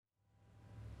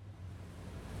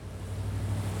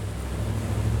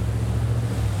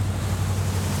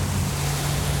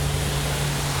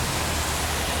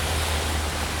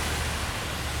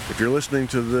you're listening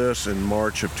to this in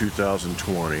March of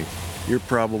 2020, you're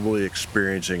probably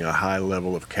experiencing a high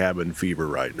level of cabin fever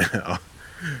right now.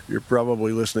 You're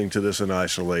probably listening to this in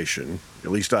isolation. At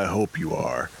least I hope you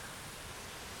are.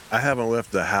 I haven't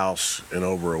left the house in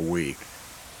over a week.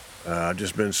 I've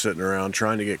just been sitting around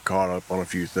trying to get caught up on a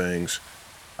few things.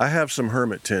 I have some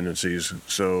hermit tendencies,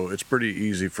 so it's pretty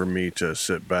easy for me to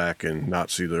sit back and not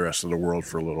see the rest of the world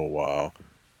for a little while.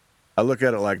 I look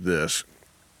at it like this.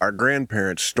 Our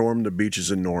grandparents stormed the beaches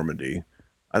in Normandy.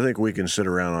 I think we can sit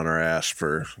around on our ass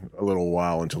for a little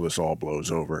while until this all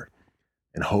blows over.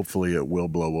 And hopefully it will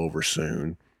blow over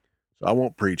soon. So I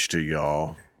won't preach to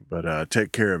y'all, but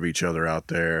take care of each other out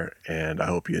there, and I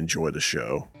hope you enjoy the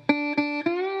show.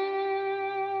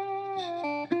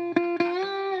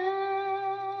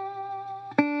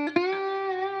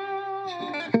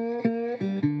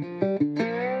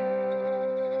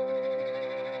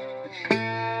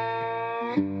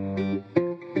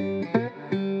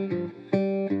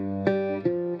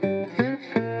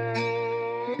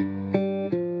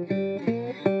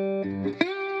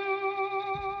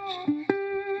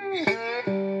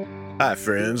 Hi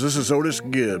friends, this is Otis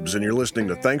Gibbs, and you're listening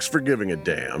to Thanks for Giving a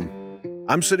Damn.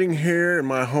 I'm sitting here in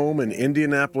my home in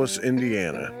Indianapolis,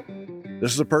 Indiana.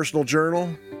 This is a personal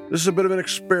journal. This is a bit of an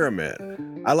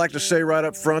experiment. I like to say right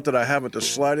up front that I haven't the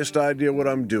slightest idea what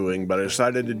I'm doing, but I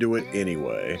decided to do it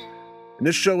anyway. And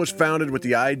this show was founded with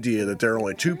the idea that there are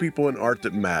only two people in art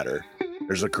that matter.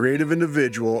 There's a creative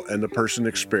individual and the person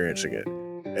experiencing it.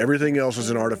 Everything else is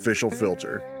an artificial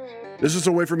filter. This is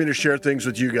a way for me to share things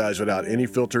with you guys without any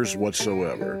filters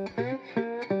whatsoever.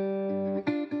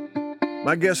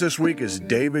 My guest this week is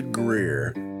David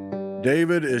Grier.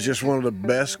 David is just one of the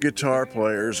best guitar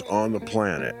players on the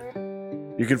planet.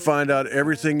 You can find out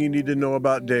everything you need to know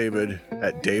about David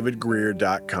at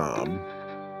davidgrier.com.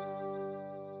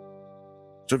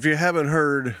 So if you haven't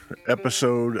heard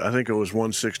episode, I think it was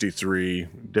 163,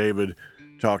 David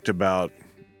talked about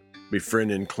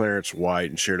befriending Clarence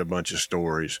White and shared a bunch of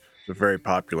stories. It's a very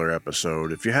popular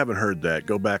episode. If you haven't heard that,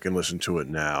 go back and listen to it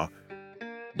now.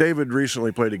 David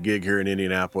recently played a gig here in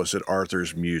Indianapolis at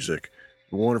Arthur's Music.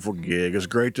 A wonderful gig. It's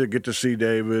great to get to see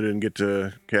David and get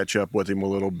to catch up with him a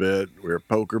little bit. We were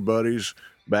poker buddies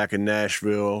back in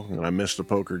Nashville, and I missed the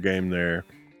poker game there.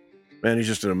 Man, he's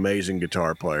just an amazing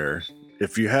guitar player.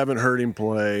 If you haven't heard him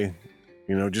play,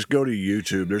 just go to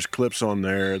YouTube. There's clips on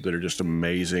there that are just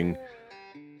amazing.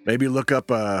 Maybe look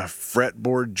up a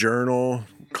Fretboard Journal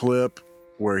clip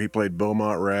where he played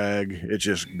Beaumont Rag. It's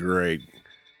just great.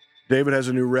 David has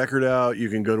a new record out. You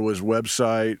can go to his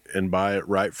website and buy it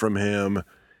right from him.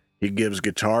 He gives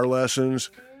guitar lessons.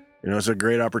 It's a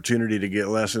great opportunity to get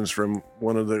lessons from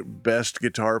one of the best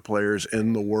guitar players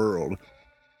in the world.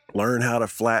 Learn how to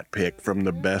flat pick from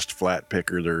the best flat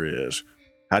picker there is.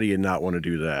 How do you not want to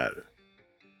do that?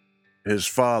 His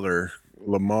father,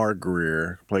 Lamar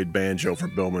Grier, played banjo for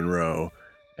Bill Monroe,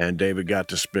 and David got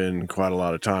to spend quite a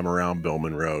lot of time around Bill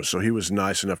Monroe, so he was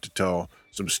nice enough to tell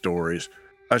some stories.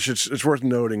 It's worth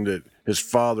noting that his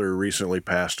father recently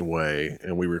passed away,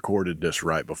 and we recorded this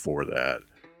right before that.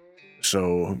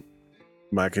 So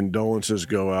my condolences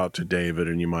go out to David,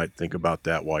 and you might think about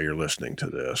that while you're listening to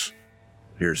this.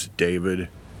 Here's David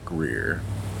Grier.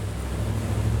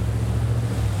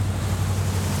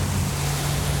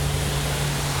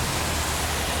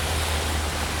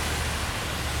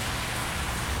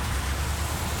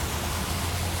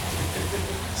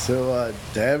 So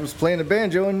Dad was playing the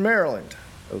banjo in Maryland.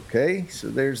 Okay, so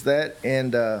there's that.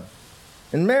 And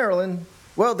in Maryland,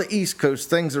 well, the East Coast,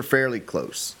 things are fairly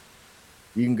close.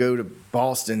 You can go to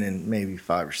Boston in maybe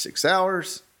 5 or 6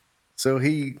 hours. So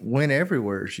he went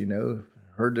everywhere,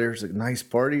 Heard there's a nice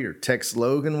party, or Tex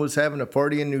Logan was having a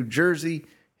party in New Jersey.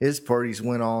 His parties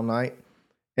went all night.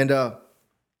 And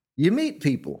you meet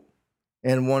people.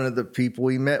 And one of the people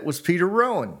he met was Peter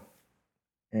Rowan.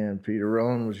 And Peter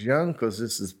Rowan was young because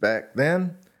this is back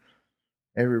then.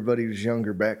 Everybody was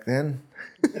younger back then.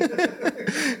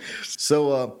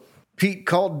 So Pete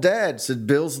called Dad, said,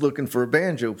 Bill's looking for a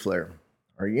banjo player.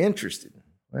 Are you interested?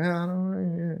 Well, I don't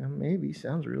know. Yeah, maybe.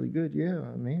 Sounds really good. Yeah,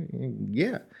 maybe.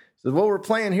 Yeah. So, well, we're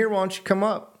playing here. Why don't you come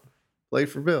up? Play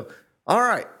for Bill. All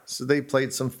right. So they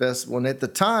played some festival. And at the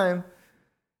time,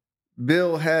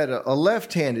 Bill had a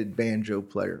left-handed banjo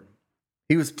player.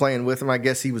 He was playing with him. I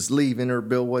guess he was leaving, or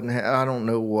Bill wasn't. I don't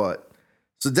know what.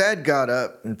 So Dad got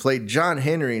up and played John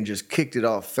Henry and just kicked it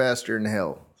off faster than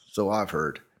hell. So I've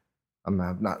heard. I've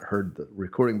not heard the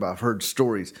recording, but I've heard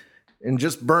stories. And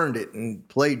just burned it and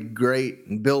played great.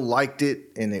 And Bill liked it,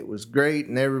 and it was great.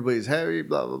 And everybody's happy,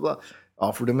 blah, blah, blah.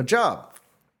 Offered him a job.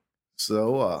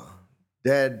 So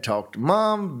Dad talked to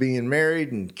Mom, being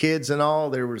married and kids and all.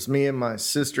 There was me and my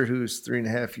sister, who's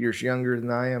 3.5 years younger than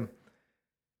I am.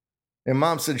 And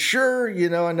Mom said, sure,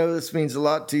 I know this means a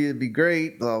lot to you. It'd be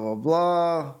great, blah, blah,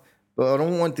 blah. But I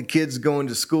don't want the kids going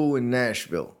to school in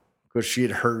Nashville, because she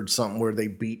had heard something where they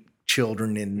beat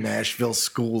children in Nashville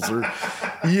schools, or,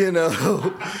 you know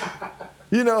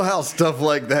how stuff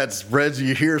like that spreads.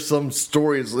 You hear some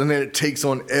stories and then it takes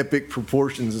on epic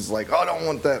proportions. It's like, oh, I don't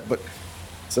want that. But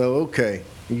so, okay.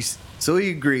 So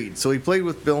he agreed. So he played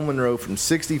with Bill Monroe from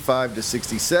 65 to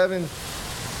 67.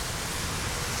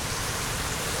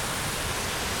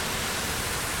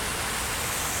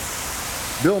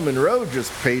 Bill Monroe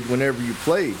just paid whenever you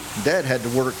played. Dad had to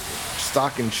work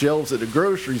stocking shelves at a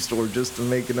grocery store just to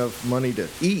make enough money to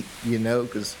eat,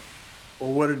 because...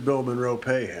 Well, what did Bill Monroe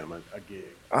pay him a gig?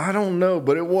 I don't know,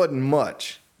 but it wasn't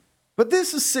much. But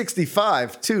this is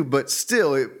 65, too, but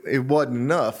still, it wasn't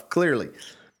enough, clearly.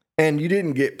 And you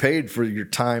didn't get paid for your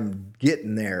time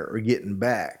getting there or getting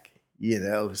back,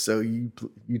 So you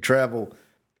travel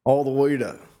all the way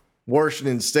to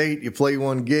Washington State, you play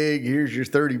one gig, here's your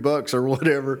 $30 or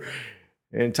whatever,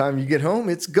 and time you get home,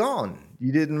 it's gone.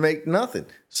 You didn't make nothing.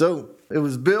 So it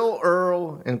was Bill,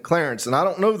 Earl, and Clarence, and I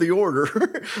don't know the order,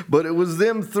 but it was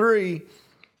them three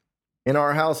in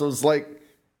our house. It was like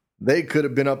they could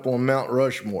have been up on Mount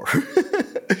Rushmore.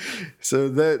 So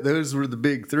those were the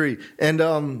big three. And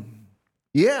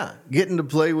getting to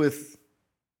play with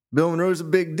Bill Monroe is a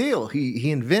big deal. He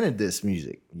invented this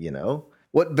music,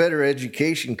 What better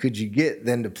education could you get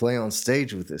than to play on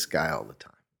stage with this guy all the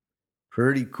time?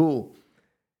 Pretty cool.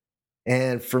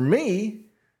 And for me,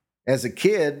 as a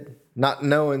kid, not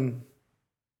knowing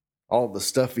all the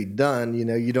stuff he'd done,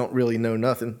 you don't really know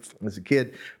nothing as a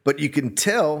kid, but you can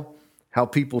tell how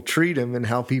people treat him and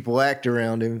how people act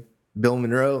around him. Bill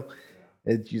Monroe,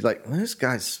 you're like, well, this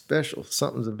guy's special.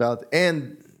 Something's about,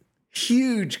 and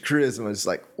huge charisma. It's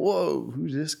like, whoa,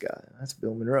 who's this guy? That's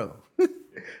Bill Monroe.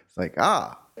 It's like,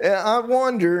 I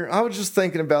wonder, I was just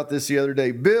thinking about this the other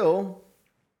day. Bill,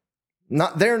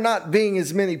 there not being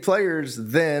as many players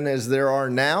then as there are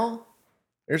now.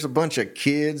 There's a bunch of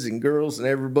kids and girls and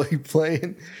everybody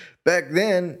playing. Back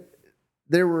then,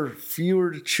 there were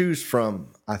fewer to choose from,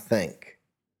 I think,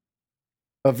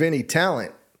 of any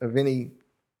talent, of any,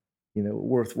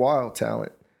 worthwhile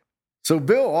talent. So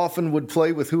Bill often would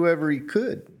play with whoever he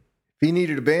could. If he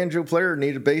needed a banjo player,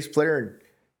 needed a bass player, and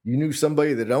you knew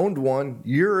somebody that owned one,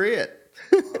 you're it.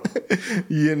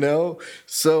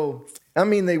 So,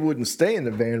 they wouldn't stay in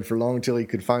the band for long until he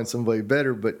could find somebody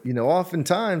better. But,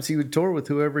 oftentimes he would tour with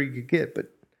whoever he could get.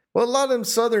 But, a lot of them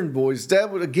Southern boys,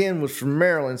 Dad was from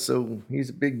Maryland, so he's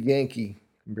a big Yankee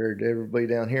compared to everybody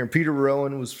down here. And Peter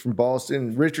Rowan was from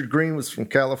Boston. Richard Green was from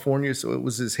California, so it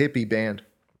was his hippie band.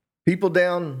 People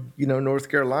down, North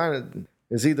Carolina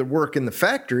is either work in the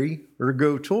factory or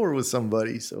go tour with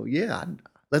somebody. So, yeah,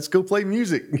 let's go play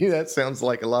music. That sounds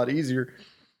like a lot easier.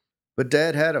 But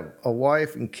Dad had a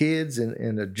wife and kids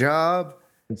and a job.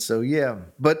 And so, yeah.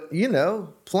 But,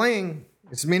 playing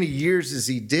as many years as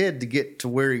he did to get to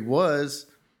where he was,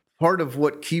 part of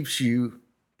what keeps you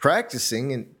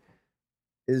practicing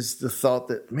is the thought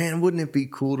that, man, wouldn't it be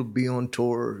cool to be on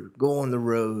tour, go on the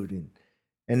road,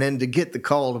 and then to get the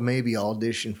call to maybe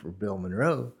audition for Bill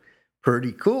Monroe.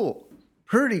 Pretty cool,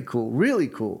 really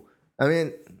cool.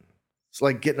 It's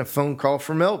like getting a phone call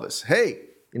from Elvis. Hey,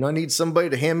 I need somebody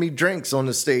to hand me drinks on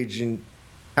the stage, and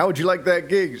how would you like that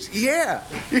gig? Yeah.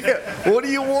 What do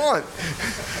you want?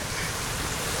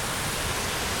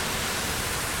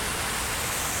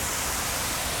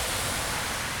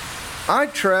 I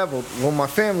traveled, my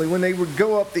family, when they would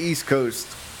go up the East Coast,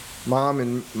 Mom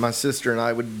and my sister and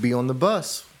I would be on the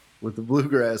bus with the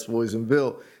Bluegrass Boys and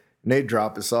Bill, and they'd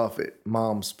drop us off at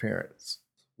Mom's parents'.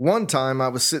 One time I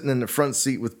was sitting in the front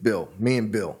seat with Bill, me and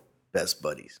Bill, best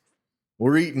buddies.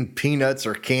 We're eating peanuts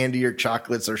or candy or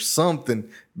chocolates or something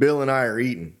Bill and I are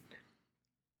eating.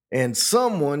 And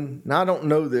someone, and I don't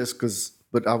know this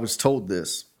but I was told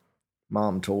this.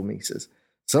 Mom told me, he says,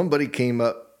 somebody came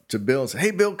up to Bill and said,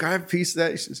 hey, Bill, can I have a piece of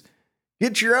that? He says,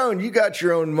 get your own. You got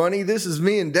your own money. This is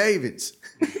me and David's.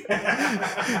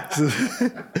 so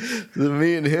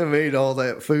me and him ate all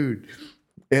that food.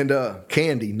 And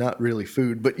candy, not really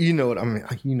food, but you know what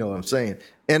I'm saying.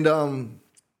 And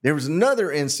there was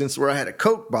another instance where I had a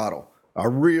Coke bottle, a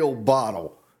real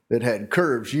bottle that had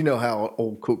curves. You know how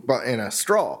old Coke bottle, and a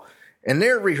straw. And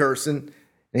they're rehearsing,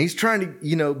 and he's trying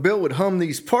to, Bill would hum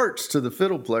these parts to the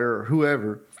fiddle player or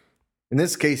whoever. In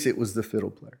this case, it was the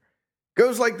fiddle player.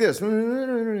 Goes like this.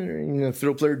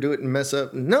 Fiddle player do it and mess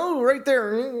up. No, right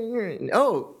there.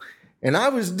 Oh, and I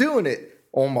was doing it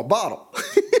on my bottle.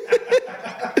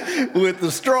 with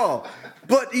the straw.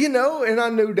 But, and I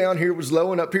knew down here was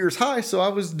low and up here is high, so I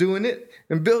was doing it.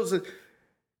 And Bill said,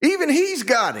 even he's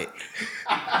got it.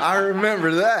 I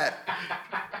remember that.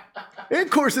 And of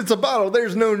course, it's a bottle.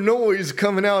 There's no noise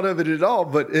coming out of it at all,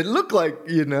 but it looked like,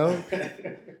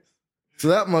 So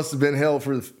that must have been hell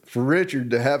for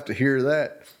Richard to have to hear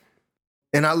that.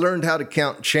 And I learned how to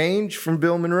count change from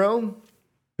Bill Monroe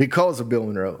because of Bill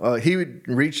Monroe. He would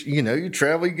reach, you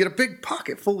travel, you get a big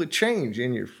pocket full of change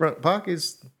in your front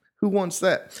pockets. Who wants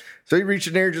that? So he'd reach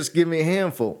in there, just give me a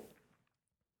handful.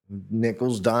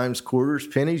 Nickels, dimes, quarters,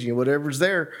 pennies, whatever's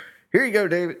there. Here you go,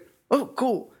 David. Oh,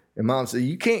 cool. And Mom said,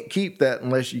 you can't keep that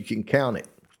unless you can count it.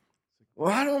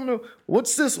 Well, I don't know.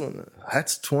 What's this one?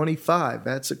 That's 25.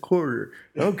 That's a quarter.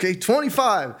 Okay,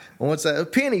 25. And what's that? A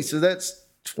penny. So that's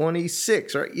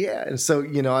 26, right? Yeah. And so,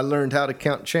 I learned how to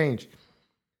count change.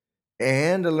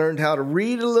 And I learned how to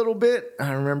read a little bit.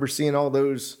 I remember seeing all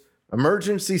those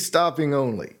emergency stopping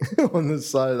only on the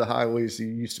side of the highway. So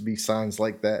there used to be signs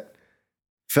like that.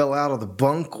 Fell out of the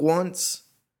bunk once,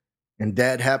 and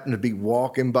Dad happened to be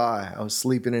walking by. I was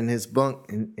sleeping in his bunk,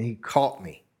 and he caught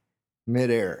me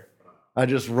midair. I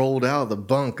just rolled out of the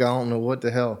bunk. I don't know what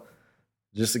the hell.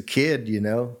 Just a kid,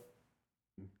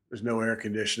 There's no air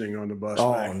conditioning on the bus.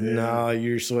 Oh, back then. no,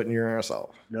 you're sweating your ass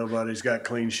off. Nobody's got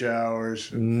clean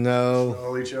showers. No.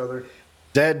 Smell each other.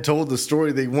 Dad told the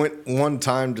story. They went one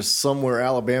time to somewhere,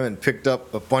 Alabama, and picked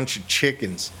up a bunch of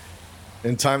chickens.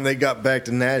 And time they got back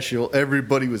to Nashville,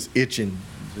 everybody was itching.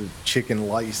 The chicken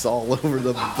lice all over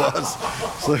the bus.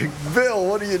 It's like, Bill,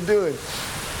 what are you doing?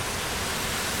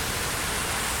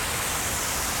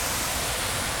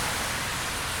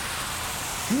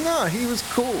 No, he was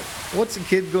cool. What's a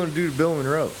kid going to do to Bill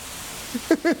Monroe?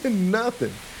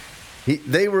 Nothing.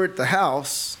 They were at the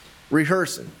house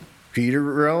rehearsing. Peter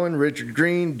Rowan, Richard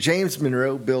Green, James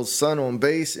Monroe, Bill's son on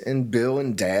bass, and Bill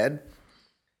and Dad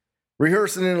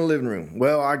rehearsing in the living room.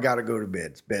 Well, I got to go to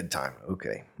bed. It's bedtime.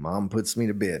 Okay. Mom puts me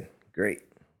to bed. Great.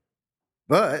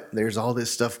 But there's all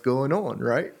this stuff going on,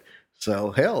 right?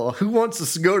 So, hell, who wants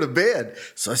us to go to bed?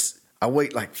 So I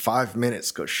wait like 5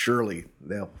 minutes because surely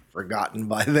they'll have forgotten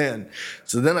by then.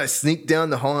 So then I sneak down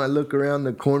the hall and I look around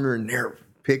the corner and they're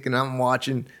picking. I'm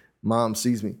watching. Mom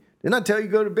sees me. Didn't I tell you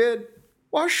to go to bed?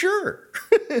 Well, sure.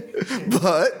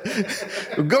 But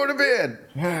go to bed.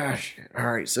 Ah, shit. All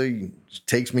right. So he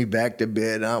takes me back to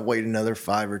bed. I wait another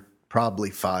 5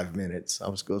 minutes. I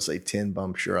was going to say 10, but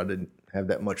I'm sure I didn't have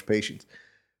that much patience.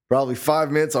 Probably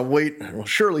 5 minutes. I wait. Well,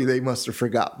 surely they must have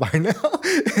forgot by now.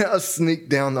 I sneak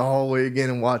down the hallway again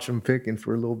and watch them picking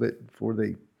for a little bit before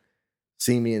they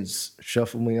see me and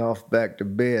shuffle me off back to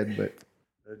bed. But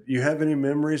do you have any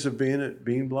memories of being at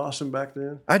Bean Blossom back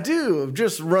then? I do, of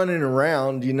just running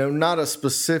around, not a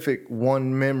specific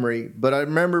one memory, but I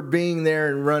remember being there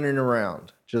and running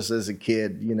around just as a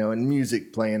kid, and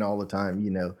music playing all the time.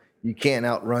 You can't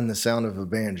outrun the sound of a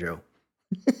banjo.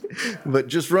 But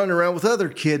just running around with other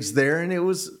kids there, and it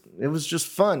was just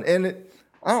fun. And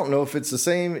I don't know if it's the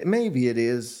same. Maybe it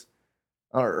is.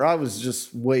 Or I was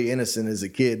just way innocent as a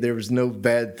kid. There was no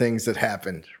bad things that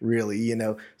happened, really,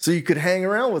 So you could hang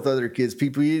around with other kids,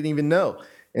 people you didn't even know,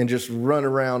 and just run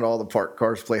around all the parked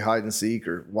cars, play hide and seek,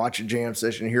 or watch a jam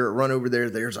session, hear it, run over there,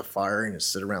 there's a fire, and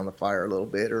just sit around the fire a little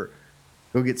bit, or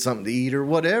go get something to eat, or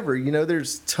whatever.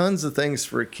 There's tons of things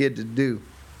for a kid to do,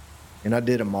 and I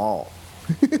did them all.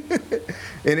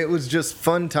 And it was just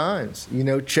fun times.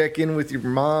 Check in with your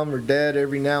mom or dad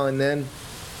every now and then.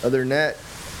 Other than that,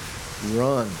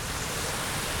 run.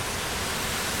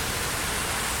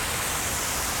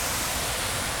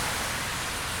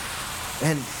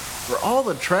 And for all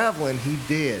the traveling he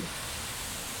did,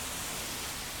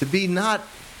 to be not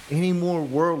any more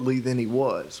worldly than he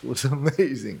was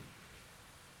amazing.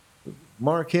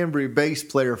 Mark Hembry, bass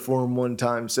player for him one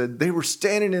time, said they were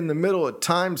standing in the middle of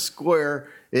Times Square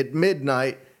at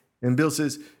midnight, and Bill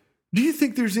says, "Do you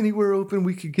think there's anywhere open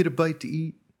we could get a bite to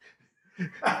eat?"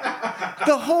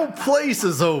 The whole place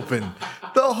is open.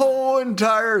 The whole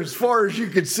entire, as far as you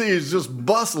can see, is just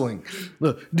bustling.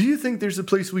 Look, do you think there's a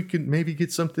place we could maybe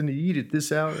get something to eat at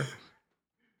this hour?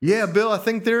 Yeah, Bill, I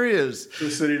think there is. The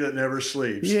city that never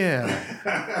sleeps.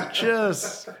 Yeah,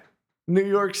 just New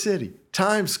York City,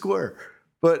 Times Square.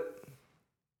 But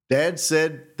Dad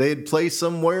said they'd play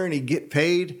somewhere and he'd get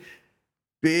paid.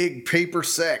 Big paper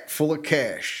sack full of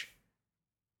cash.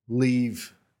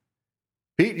 Leave.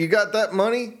 Pete, you got that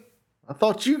money? I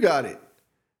thought you got it.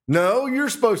 No, you're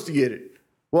supposed to get it.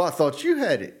 Well, I thought you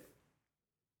had it.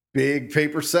 Big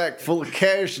paper sack full of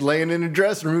cash laying in the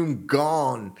dressing room,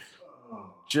 gone.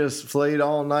 Just played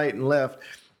all night and left.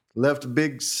 Left a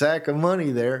big sack of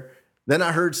money there. Then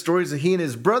I heard stories of he and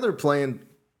his brother playing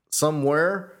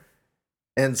somewhere,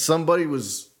 and somebody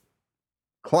was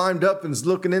climbed up and was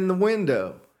looking in the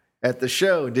window at the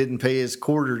show, didn't pay his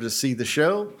quarter to see the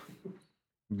show.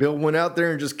 Bill went out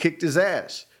there and just kicked his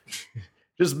ass.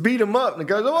 Just beat him up. And the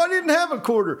guy goes, "Oh, I didn't have a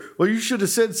quarter." "Well, you should have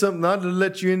said something. I'd have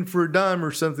let you in for a dime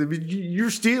or something. But you're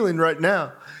stealing right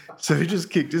now." So he just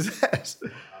kicked his ass.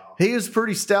 He was a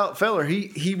pretty stout feller.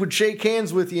 He would shake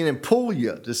hands with you and pull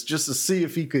you just to see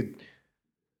if he could.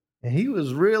 And he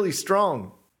was really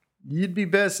strong. You'd be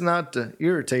best not to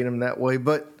irritate him that way.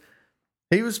 But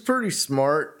he was pretty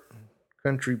smart.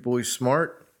 Country boy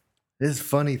smart. There's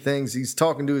funny things. He's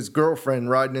talking to his girlfriend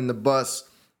riding in the bus,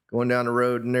 going down the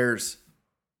road, and there's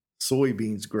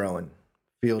soybeans growing,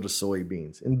 field of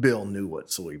soybeans. And Bill knew what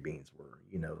soybeans were,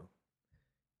 you know.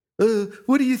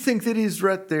 "What do you think that is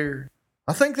right there?"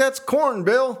 "I think that's corn,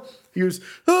 Bill." He goes,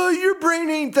 "Oh, your brain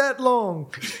ain't that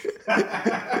long."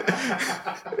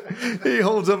 He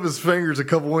holds up his fingers a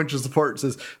couple inches apart and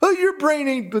says, "Oh, your brain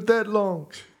ain't but that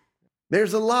long."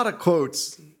 There's a lot of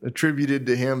quotes attributed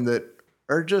to him that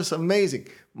are just amazing.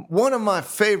 One of my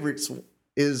favorites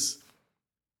is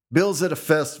Bill's at a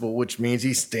festival, which means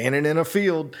he's standing in a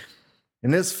field,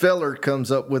 and this feller comes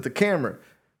up with a camera.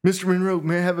 "Mr. Monroe,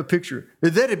 may I have a picture?"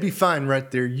 "That'd be fine right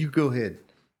there. You go ahead."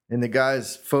 And the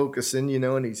guy's focusing, you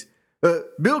know, and he's,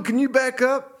 "Bill, can you back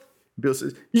up?" Bill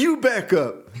says, "You back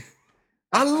up."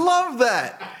 I love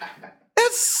that.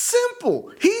 That's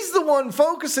simple. He's the one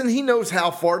focusing. He knows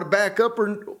how far to back up,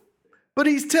 but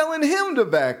he's telling him to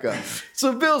back up.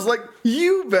 So Bill's like,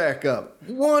 "You back up."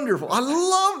 Wonderful. I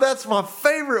love that's my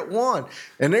favorite one.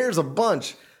 And there's a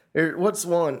bunch. What's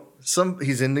one?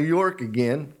 He's in New York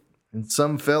again, and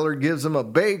some feller gives him a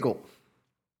bagel.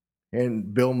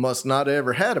 And Bill must not have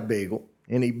ever had a bagel.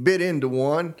 And he bit into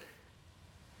one.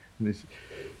 And he said,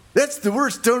 "That's the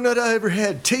worst donut I ever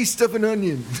had. Taste of an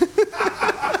onion."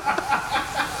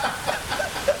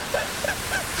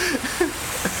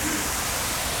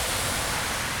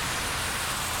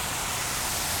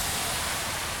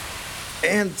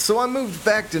 And so I moved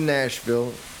back to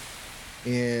Nashville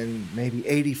in maybe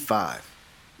 85.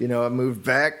 You know, I moved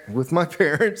back with my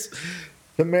parents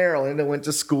to Maryland. I went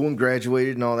to school and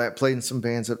graduated and all that, played in some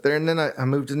bands up there. And then I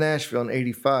moved to Nashville in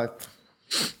 85.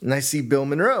 And I see Bill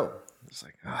Monroe. It's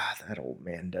like, that old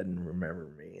man doesn't remember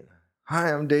me. And,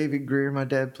 "Hi, I'm David Greer. My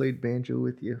dad played banjo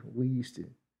with you. We used to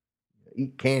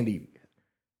eat candy."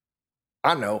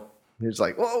 "I know." He's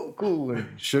like, "Whoa, cool."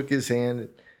 And shook his hand.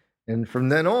 And from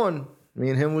then on, me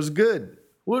and him was good.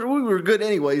 We were good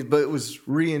anyways, but it was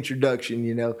reintroduction,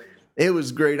 you know. It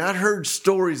was great. I'd heard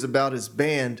stories about his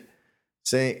band,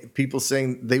 people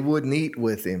saying they wouldn't eat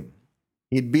with him.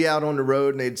 He'd be out on the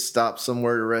road and they'd stop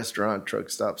somewhere at a restaurant, truck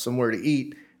stop, somewhere to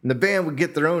eat. And the band would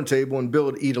get their own table and Bill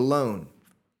would eat alone.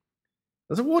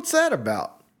 I said, "What's that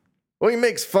about?" "Well, he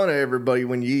makes fun of everybody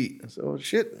when you eat." I said, "Well,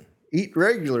 shit, eat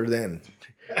regular then."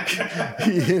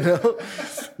 You know? I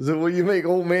said, "Well, you make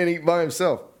old man eat by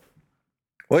himself."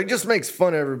 "Well, he just makes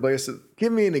fun of everybody." I said,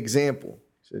 "Give me an example."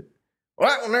 He said, "Well,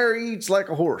 that one there eats like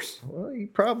a horse." "Well, he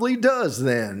probably does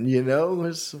then, you know.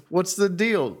 What's the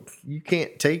deal? You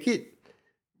can't take it?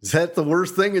 Is that the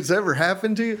worst thing that's ever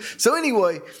happened to you?" So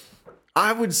anyway,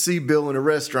 I would see Bill in a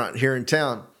restaurant here in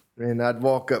town, and I'd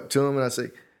walk up to him and I'd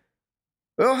say,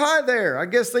 "Well, hi there. I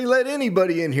guess they let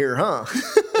anybody in here, huh?"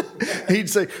 He'd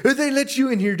say, "They let you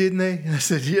in here, didn't they?" I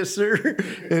said, "Yes, sir."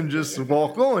 And just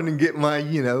walk on and get my,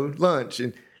 lunch.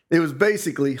 And it was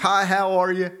basically, "Hi, how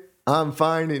are you? I'm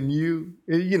fine, and you?"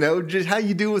 Just how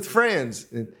you do with friends.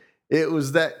 And it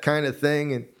was that kind of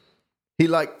thing. And he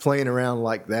liked playing around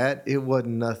like that. It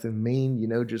wasn't nothing mean,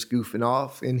 just goofing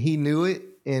off. And he knew it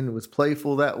and was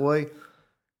playful that way.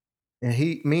 And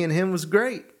me and him was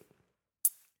great.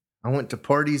 I went to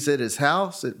parties at his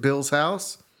house, at Bill's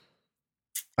house.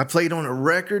 I played on a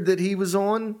record that he was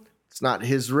on. It's not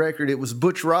his record. It was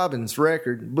Butch Robbins'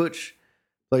 record. Butch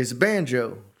plays a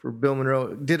banjo for Bill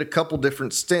Monroe. Did a couple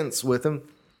different stints with him.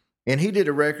 And he did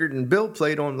a record, and Bill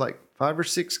played on like 5 or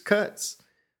 6 cuts.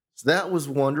 So that was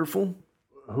wonderful.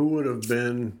 Who would have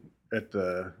been at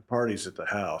the parties at the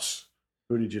house?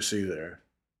 Who did you see there?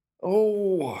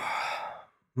 Oh,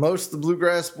 most of the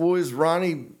Bluegrass Boys,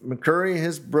 Ronnie McCurry,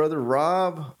 his brother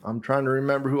Rob. I'm trying to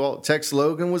remember who all. Tex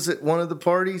Logan was at one of the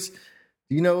parties.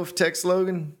 Do you know of Tex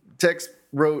Logan? Tex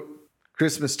wrote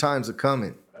Christmas Time's a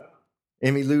Coming.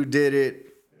 Emmy Lou did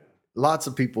it. Lots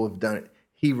of people have done it.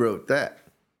 He wrote that.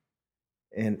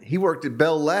 And he worked at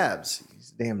Bell Labs.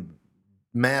 He's a damn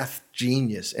math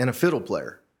genius and a fiddle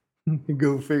player.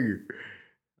 Go figure.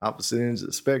 Opposite ends of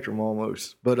the spectrum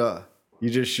almost. But you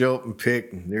just show up and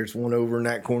pick, and there's one over in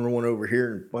that corner, one over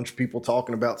here, and a bunch of people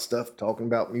talking about stuff, talking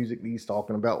about music, these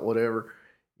talking about whatever.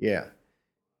 Yeah.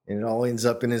 And it all ends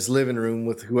up in his living room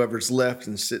with whoever's left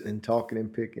and sitting and talking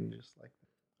and picking just like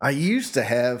that. I used to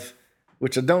have,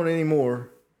 which I don't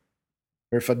anymore,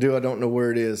 or if I do, I don't know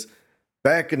where it is.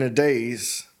 Back in the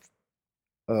days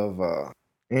of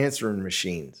answering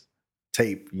machines,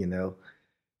 tape, you know,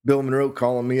 Bill Monroe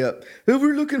calling me up. Hey,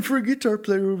 we're looking for a guitar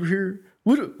player over here.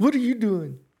 What are you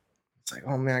doing? It's like,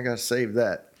 oh man, I got to save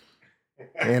that.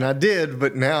 And I did,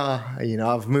 but now, you know,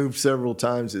 I've moved several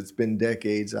times. It's been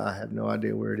decades. I have no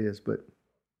idea where it is, but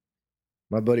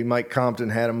my buddy Mike Compton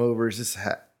had him over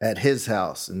at his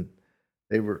house, and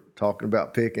they were talking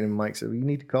about picking, and Mike said, well, you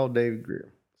need to call David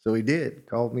Greer. So he did,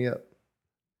 called me up.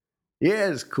 Yeah,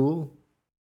 it's cool.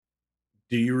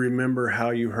 Do you remember how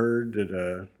you heard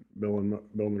that Bill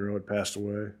Monroe had passed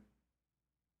away?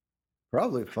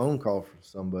 Probably a phone call from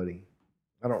somebody.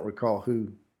 I don't recall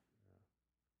who.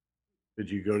 Did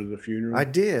you go to the funeral? I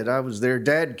did. I was there.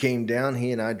 Dad came down.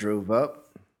 He and I drove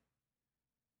up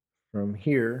from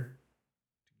here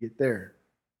to get there.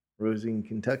 Rosine,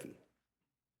 Kentucky.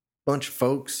 Bunch of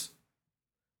folks.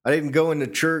 I didn't go into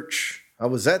church. I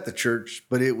was at the church,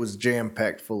 but it was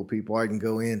jam-packed full of people. I didn't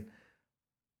go in.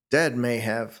 Dad may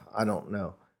have. I don't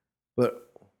know.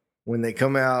 But when they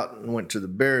come out and went to the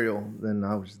burial, then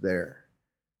I was there.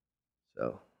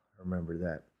 So I remember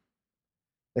that.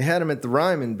 They had him at the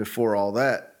Ryman before all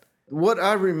that. What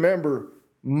I remember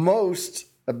most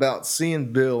about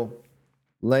seeing Bill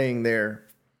laying there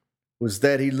was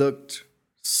that he looked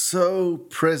so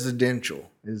presidential.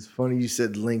 It's funny you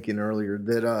said Lincoln earlier,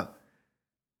 that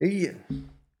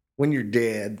when you're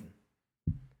dead,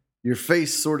 your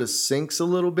face sort of sinks a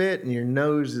little bit and your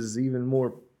nose is even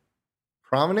more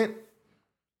prominent.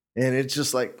 And it's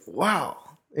just like, wow.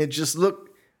 It just looked,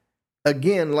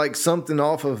 again, like something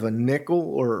off of a nickel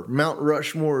or Mount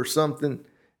Rushmore or something.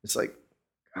 It's like,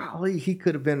 golly, he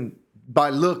could have been, by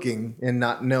looking and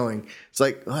not knowing, it's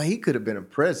like, oh, he could have been a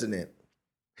president.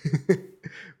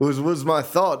 was my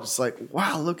thought. It's like,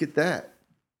 wow, look at that.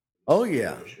 Oh,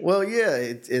 yeah. Well, yeah,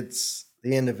 it's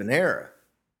the end of an era.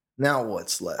 Now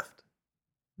what's left?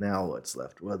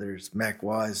 Well, there's Mac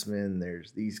Wiseman,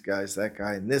 there's these guys, that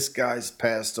guy, and this guy's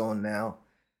passed on now.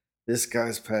 This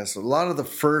guy's passed. A lot of the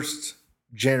first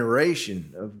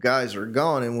generation of guys are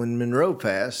gone, and when Monroe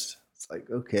passed, it's like,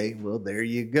 okay, well, there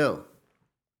you go.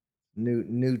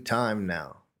 New time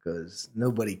now, because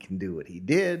nobody can do what he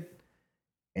did,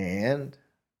 and,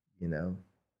 you know,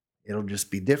 it'll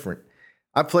just be different.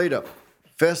 I played a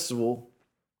festival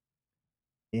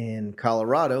in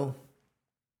Colorado,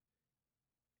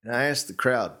 and I asked the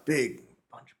crowd, big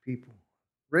bunch of people,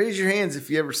 raise your hands if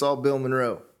you ever saw Bill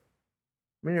Monroe.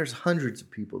 I mean, there's hundreds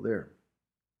of people there.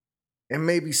 And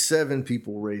maybe 7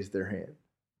 people raised their hand.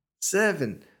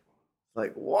 7.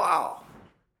 Like, wow.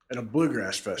 At a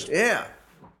bluegrass festival. Yeah.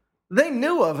 They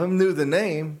knew of him, knew the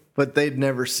name, but they'd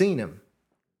never seen him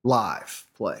live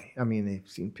play. I mean, they've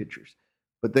seen pictures,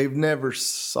 but they've never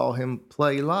saw him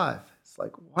play live. It's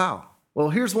like, wow. Well,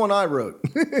 here's one I wrote.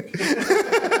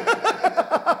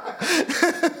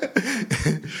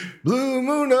 Blue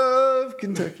Moon of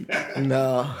Kentucky.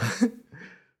 No.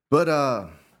 But,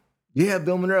 yeah,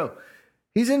 Bill Monroe.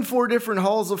 He's in 4 different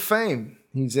halls of fame.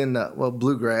 He's in,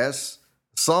 bluegrass,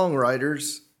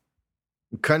 songwriters,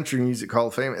 country music hall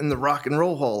of fame, and the rock and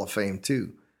roll hall of fame,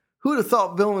 too. Who would have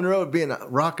thought Bill Monroe would be in a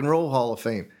rock and roll hall of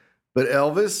fame? But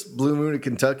Elvis, Blue Moon of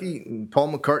Kentucky, and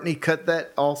Paul McCartney cut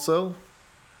that also.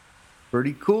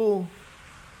 Pretty cool.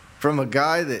 From a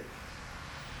guy that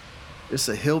is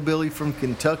a hillbilly from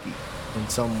Kentucky in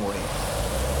some way.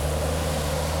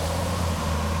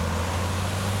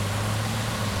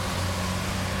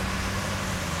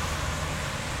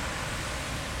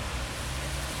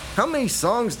 How many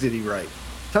songs did he write?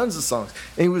 Tons of songs.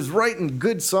 And he was writing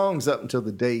good songs up until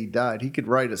the day he died. He could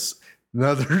write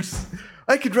another.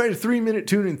 I could write a 3-minute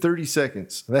tune in 30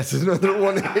 seconds. That's another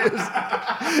one of his.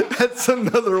 That's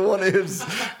another one of his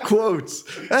quotes.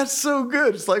 That's so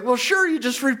good. It's like, well, sure, you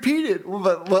just repeat it,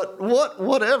 but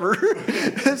whatever.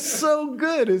 It's so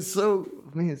good. It's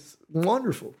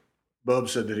wonderful. Bub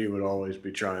said that he would always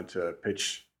be trying to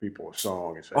pitch people a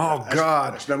song and say,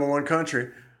 God, that's number one country.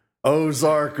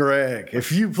 Ozark Rag.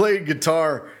 If you played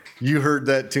guitar, you heard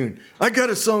that tune. I got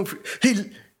a song for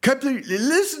hey,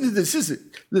 listen to this.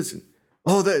 Listen.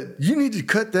 Oh, that you need to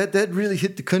cut that. That really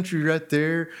hit the country right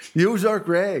there. The Ozark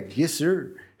Rag. Yes,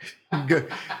 sir. And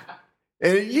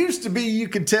it used to be you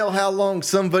could tell how long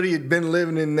somebody had been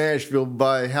living in Nashville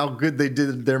by how good they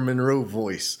did their Monroe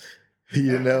voice.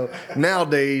 You know,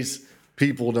 nowadays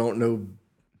people don't know.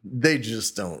 They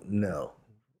just don't know.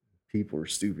 People are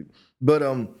stupid. But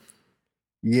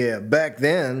yeah, back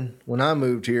then when I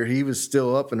moved here, he was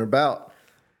still up and about.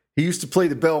 He used to play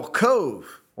the Bell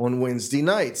Cove on Wednesday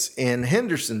nights in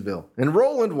Hendersonville. And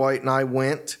Roland White and I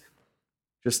went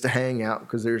just to hang out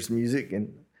because there's music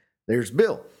and there's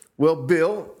Bill. Well,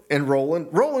 Bill and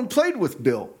Roland played with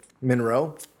Bill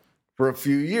Monroe for a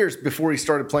few years before he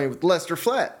started playing with Lester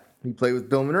Flatt. He played with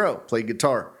Bill Monroe, played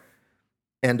guitar.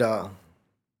 And,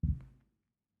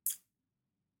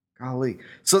 golly.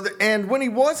 And when he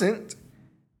wasn't,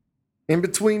 in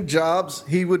between jobs,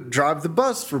 he would drive the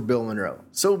bus for Bill Monroe.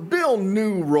 So Bill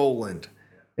knew Roland.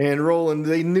 And Roland,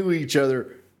 they knew each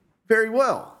other very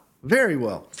well. Very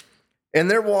well. And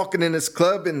they're walking in this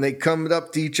club, and they come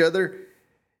up to each other,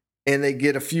 and they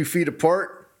get a few feet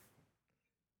apart.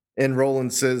 And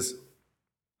Roland says,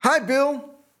 "Hi, Bill."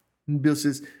 And Bill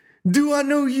says, "Do I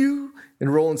know you?"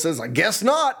 And Roland says, "I guess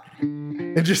not."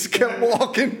 And just kept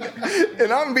walking.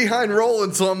 And I'm behind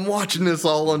Roland, so I'm watching this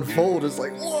all unfold. It's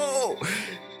like, whoa.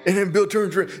 And then Bill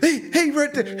turns around. Hey,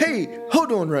 right there. Hey,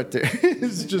 hold on right there.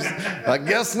 It's just, I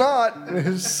guess not.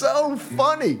 It's so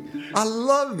funny. I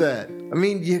love that. I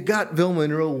mean, you got Bill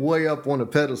Monroe way up on a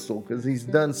pedestal because he's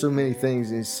done so many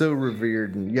things and he's so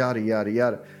revered and yada, yada,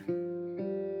 yada.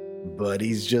 But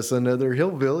he's just another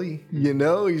hillbilly, you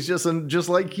know? He's just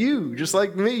like you, just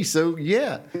like me. So,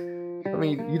 yeah. I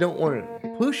mean, you don't want to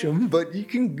push him, but you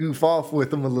can goof off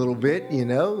with him a little bit, you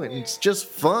know? And it's just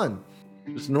fun.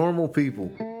 Just normal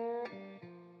people.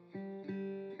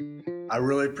 I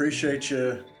really appreciate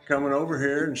you coming over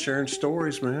here and sharing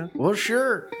stories, man. Well,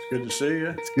 sure. It's good to see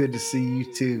you. It's good to see you,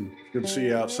 too. It's good to see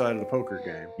you outside of the poker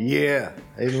game. Yeah.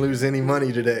 I didn't lose any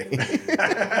money today.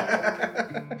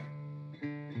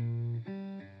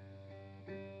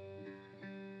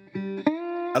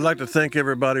 I'd like to thank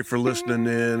everybody for listening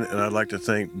in, and I'd like to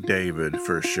thank David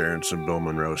for sharing some Bill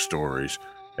Monroe stories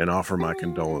and offer my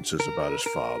condolences about his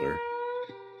father.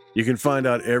 You can find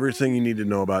out everything you need to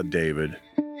know about David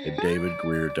at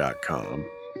davidgreer.com.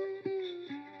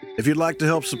 If you'd like to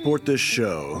help support this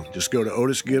show, just go to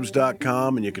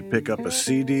otisgibbs.com and you can pick up a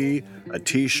CD, a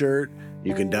t-shirt,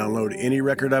 you can download any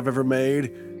record I've ever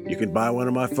made, you can buy one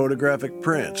of my photographic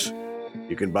prints,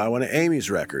 you can buy one of Amy's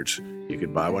records, you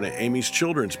can buy one of Amy's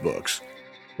children's books.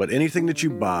 But anything that you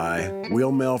buy,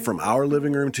 we'll mail from our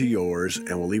living room to yours,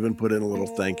 and we'll even put in a little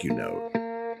thank you note.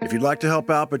 If you'd like to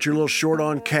help out but you're a little short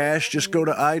on cash, just go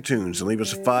to iTunes and leave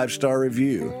us a 5-star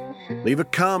review. Leave a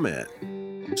comment.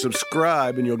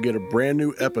 Subscribe and you'll get a brand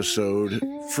new episode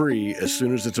free as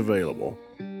soon as it's available.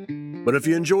 But if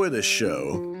you enjoy this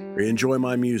show, or you enjoy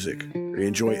my music, or you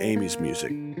enjoy Amy's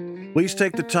music, please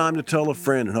take the time to tell a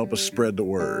friend and help us spread the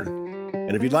word.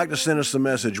 And if you'd like to send us a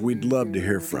message, we'd love to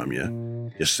hear from you.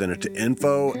 Just send it to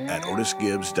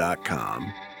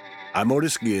info@otisgibbs.com. I'm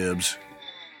Otis Gibbs.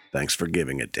 Thanks for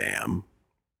giving a damn.